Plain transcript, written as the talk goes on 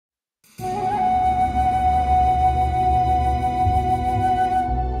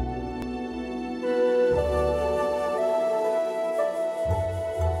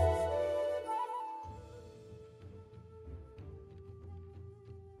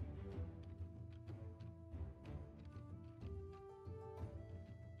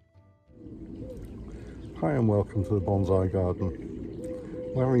Hi and welcome to the bonsai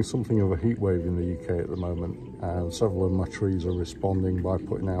garden. We're having something of a heat wave in the UK at the moment, and several of my trees are responding by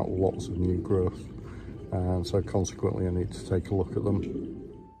putting out lots of new growth, and so consequently I need to take a look at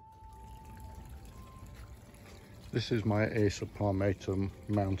them. This is my Acer palmatum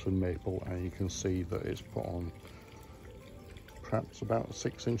mountain maple, and you can see that it's put on perhaps about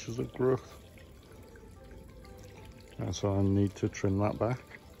 6 inches of growth, and so I need to trim that back.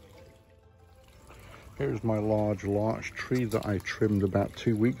 Here's my large larch tree that I trimmed about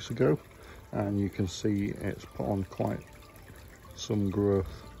 2 weeks ago, and you can see it's put on quite some growth.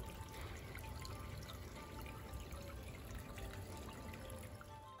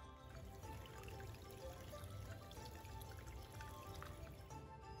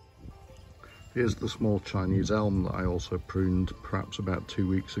 Here's the small Chinese elm that I also pruned perhaps about 2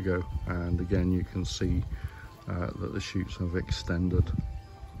 weeks ago, and again you can see that the shoots have extended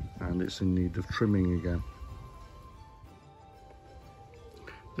and it's in need of trimming again.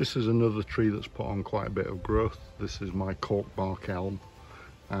 This is another tree that's put on quite a bit of growth. This is my cork bark elm,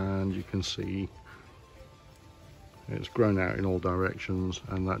 and you can see it's grown out in all directions,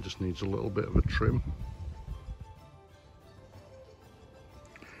 and that just needs a little bit of a trim.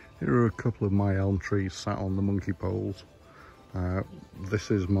 Here are a couple of my elm trees sat on the monkey poles. This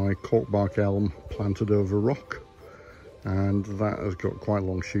is my cork bark elm planted over rock, and that has got quite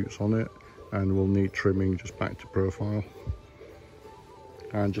long shoots on it and will need trimming just back to profile.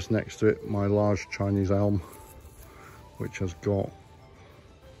 And just next to it, my large Chinese elm, which has got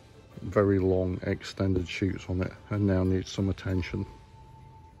very long extended shoots on it and now needs some attention.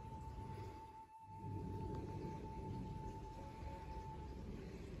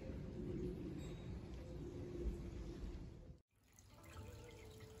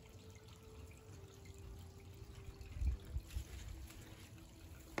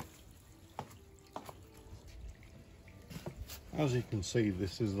 As you can see,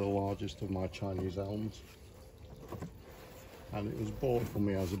 this is the largest of my Chinese elms, and it was bought for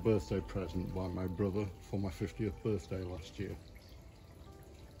me as a birthday present by my brother for my 50th birthday last year.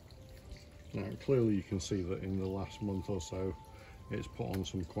 Now clearly you can see that in the last month or so it's put on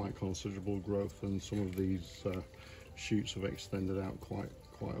some quite considerable growth, and some of these shoots have extended out quite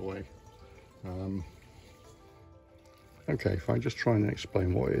a way. Okay, if I just try and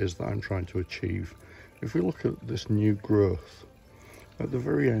explain what it is that I'm trying to achieve. If we look at this new growth, at the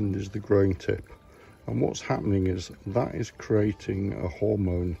very end is the growing tip, and what's happening is that is creating a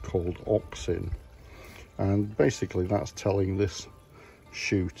hormone called auxin, and basically that's telling this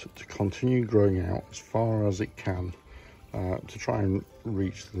shoot to continue growing out as far as it can to try and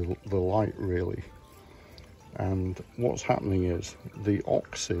reach the light really. And what's happening is the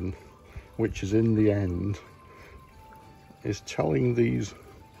auxin, which is in the end, is telling these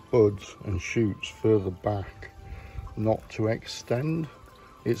buds and shoots further back not to extend.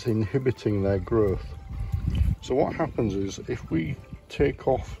 It's inhibiting their growth. So what happens is, if we take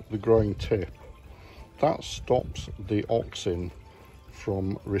off the growing tip, that stops the auxin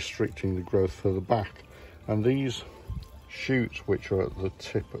from restricting the growth further back, and these shoots, which are at the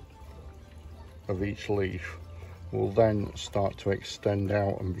tip of each leaf, will then start to extend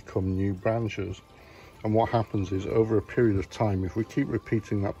out and become new branches. And what happens is, over a period of time, if we keep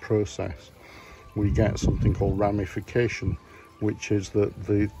repeating that process, we get something called ramification, which is that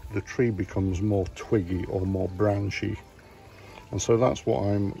the tree becomes more twiggy or more branchy. And so that's what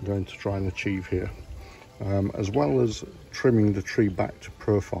I'm going to try and achieve here. As well as trimming the tree back to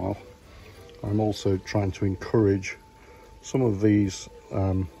profile, I'm also trying to encourage some of these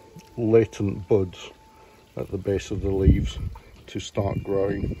latent buds at the base of the leaves to start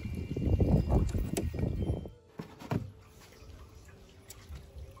growing.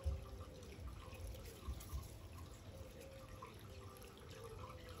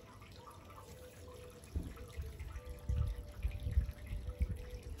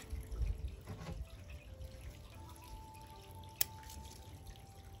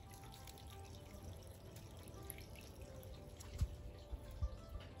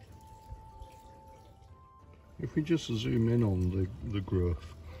 If we just zoom in on the growth,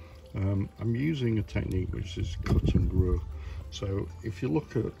 I'm using a technique which is cut and grow. So if you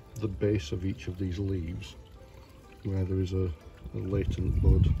look at the base of each of these leaves, where there is a latent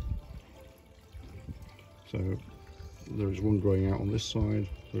bud, so there is one growing out on this side,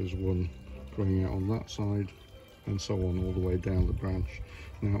 there is one growing out on that side, and so on all the way down the branch.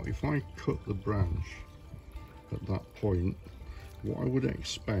 Now if I cut the branch at that point, what I would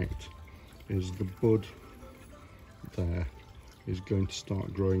expect is the bud there is going to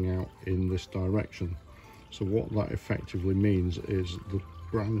start growing out in this direction. So what that effectively means is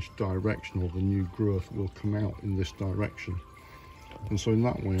branch direction, or the new growth will come out in this direction. And so in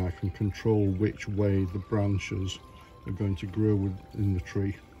that way I can control which way the branches are going to grow within the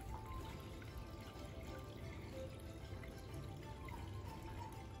tree.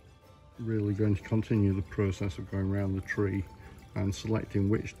 Really going to continue the process of going around the tree and selecting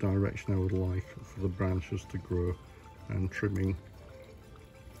which direction I would like for the branches to grow and trimming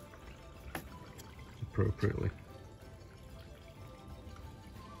appropriately.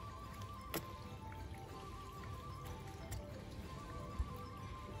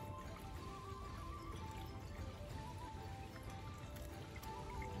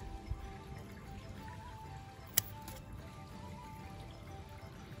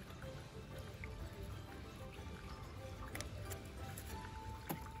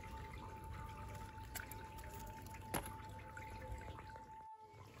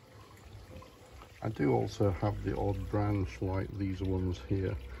 I do also have the odd branch like these ones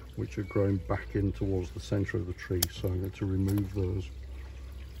here, which are growing back in towards the centre of the tree, so I'm going to remove those.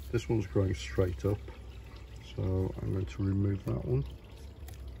 This one's growing straight up, so I'm going to remove that one.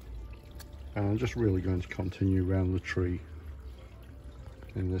 And I'm just really going to continue around the tree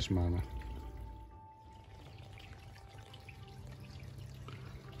in this manner.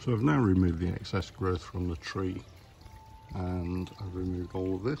 So I've now removed the excess growth from the tree, and I've removed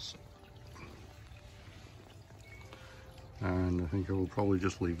all of this. And I think I will probably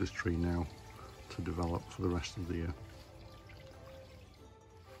just leave this tree now to develop for the rest of the year.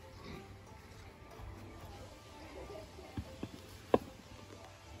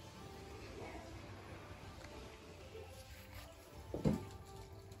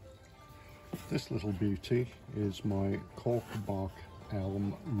 This little beauty is my Cork bark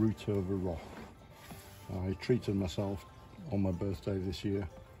elm root over rock. I treated myself on my birthday this year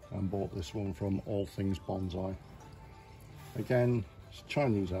and bought this one from All Things Bonsai. Again, it's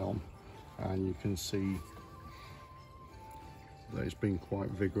Chinese elm, and you can see that it's been quite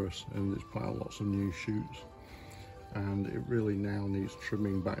vigorous and it's put out lots of new shoots, and it really now needs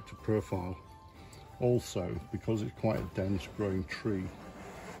trimming back to profile. Also, because it's quite a dense growing tree,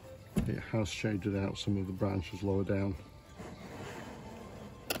 it has shaded out some of the branches lower down,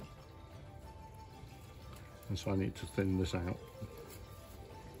 and so I need to thin this out.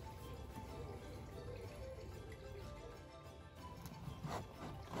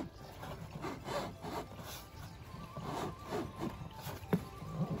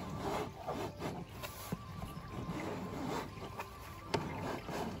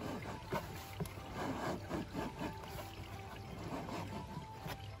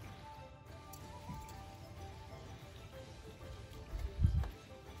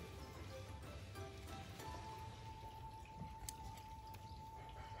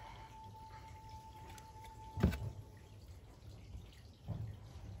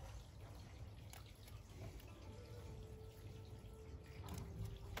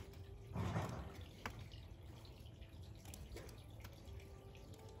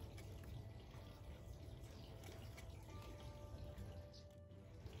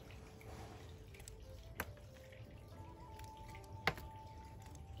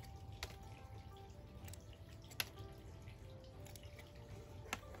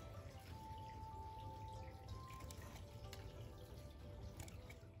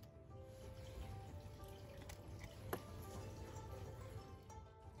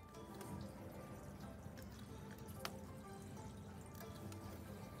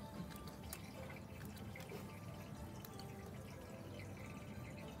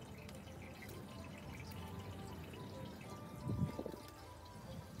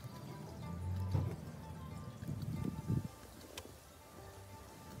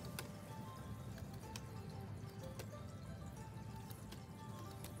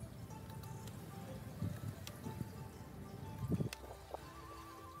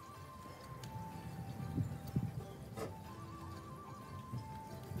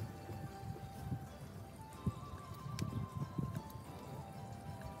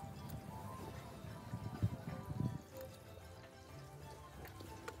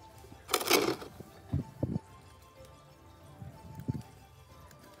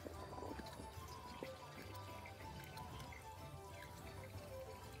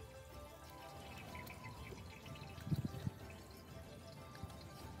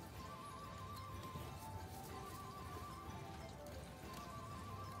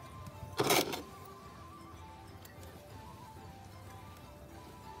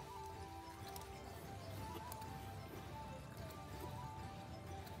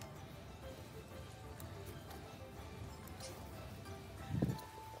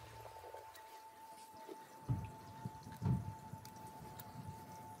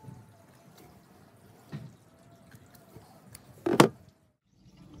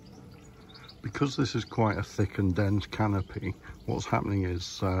 because this is quite a thick and dense canopy, what's happening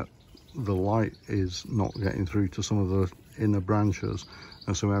is the light is not getting through to some of the inner branches,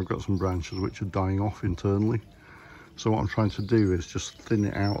 and so I've got some branches which are dying off internally. So what I'm trying to do is just thin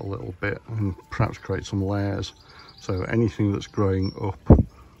it out a little bit and perhaps create some layers. So anything that's growing up,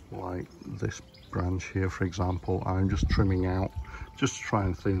 like this branch here for example, I'm just trimming out just to try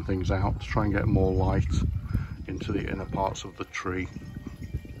and thin things out, to try and get more light into the inner parts of the tree.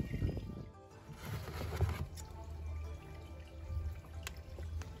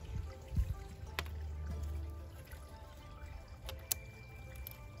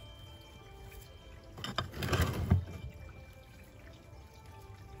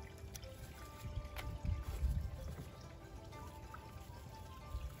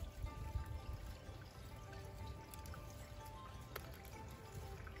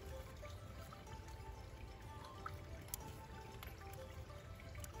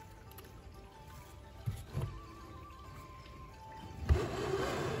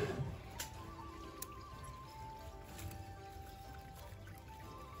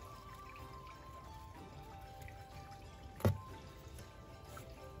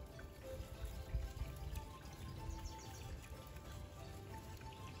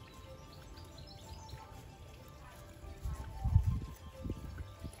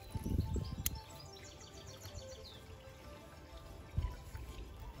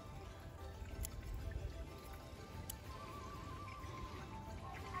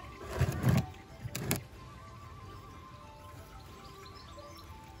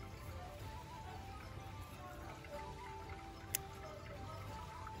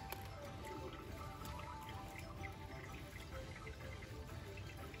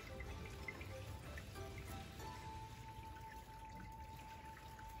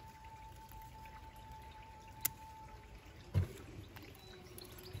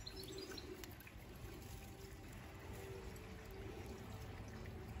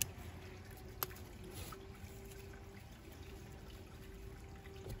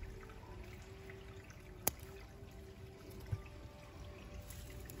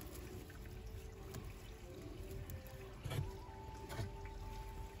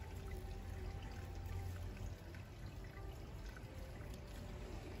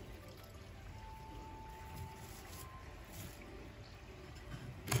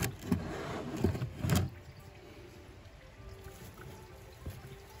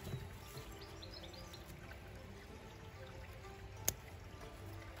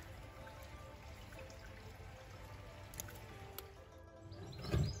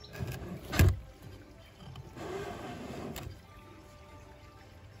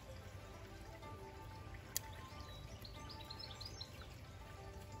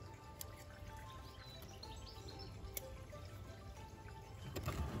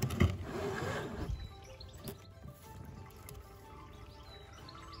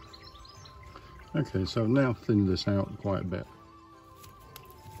 Okay, so I've now thinned this out quite a bit.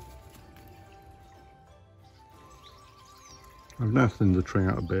 I've now thinned the tree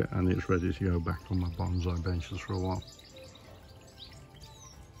out a bit and it's ready to go back on my bonsai benches for a while.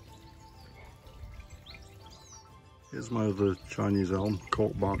 Here's my other Chinese elm,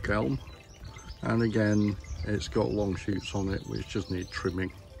 cork bark elm, and again it's got long shoots on it which just need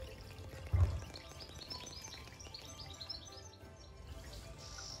trimming.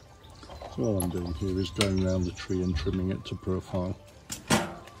 So all I'm doing here is going around the tree and trimming it to profile.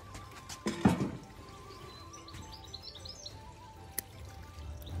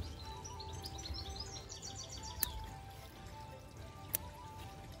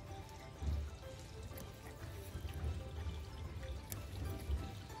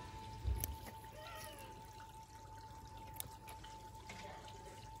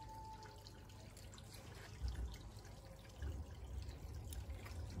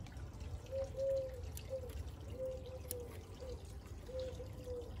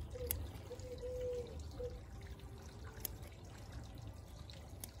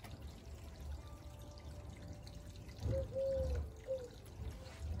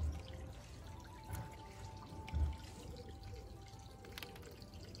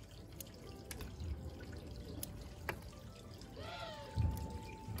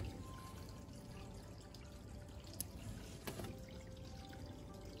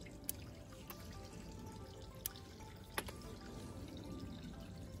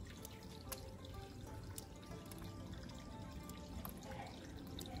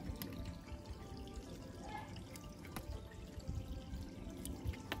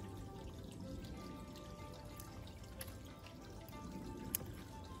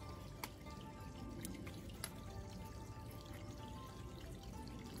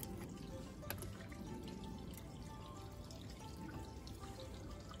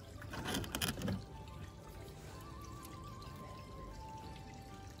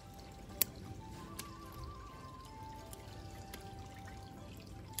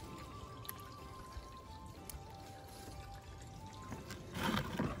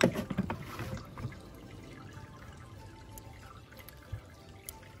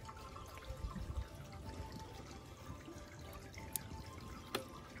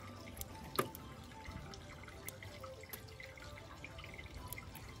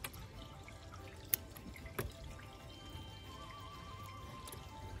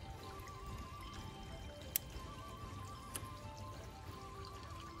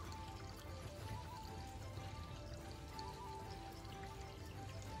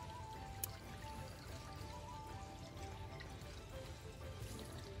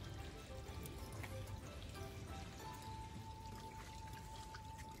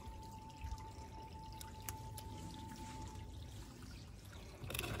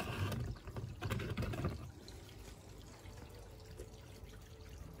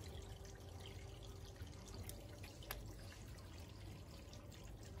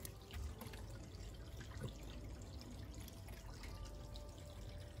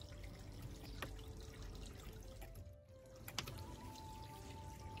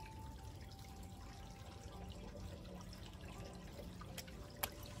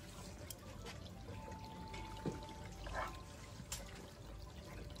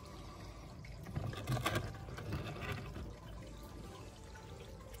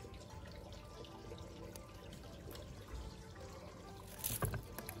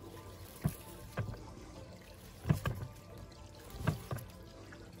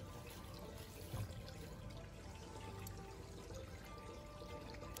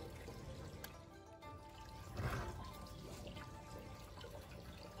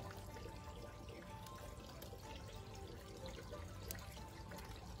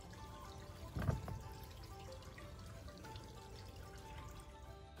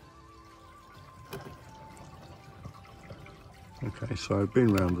 Okay, so I've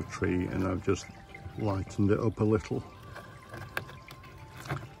been around the tree and I've just lightened it up a little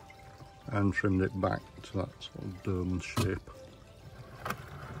and trimmed it back to that sort of dome shape,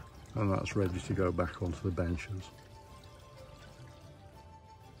 and that's ready to go back onto the benches.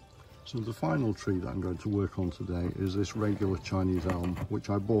 So the final tree that I'm going to work on today is this regular Chinese elm, which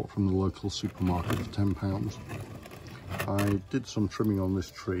I bought from the local supermarket for £10. I did some trimming on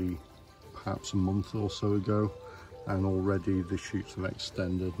this tree perhaps a month or so ago, and already the shoots have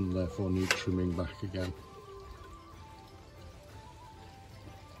extended and therefore need trimming back again.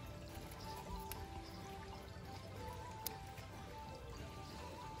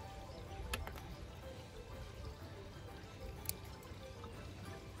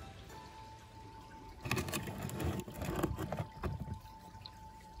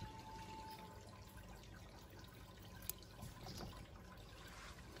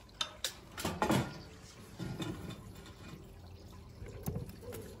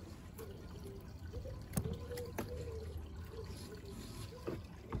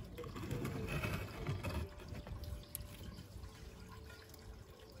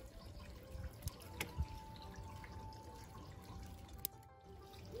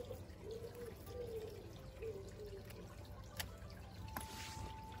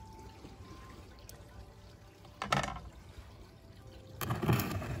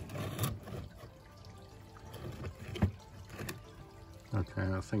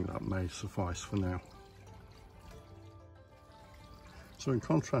 Okay, I think that may suffice for now. So in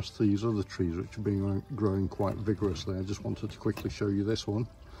contrast to these other trees which have been growing quite vigorously, I just wanted to quickly show you this one,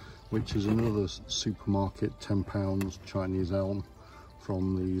 which is another supermarket £10 Chinese elm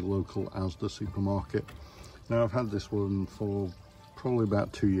from the local Asda supermarket. Now I've had this one for probably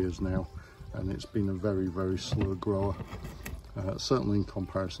about 2 years now, and it's been a very slow grower. Certainly in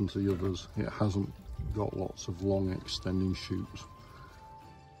comparison to the others, it hasn't got lots of long extending shoots.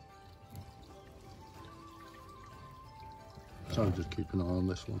 So I'll just keep an eye on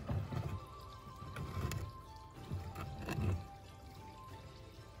this one.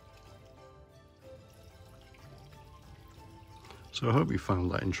 So I hope you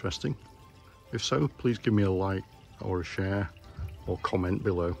found that interesting. If so, please give me a like or a share or comment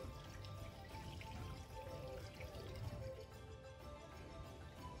below.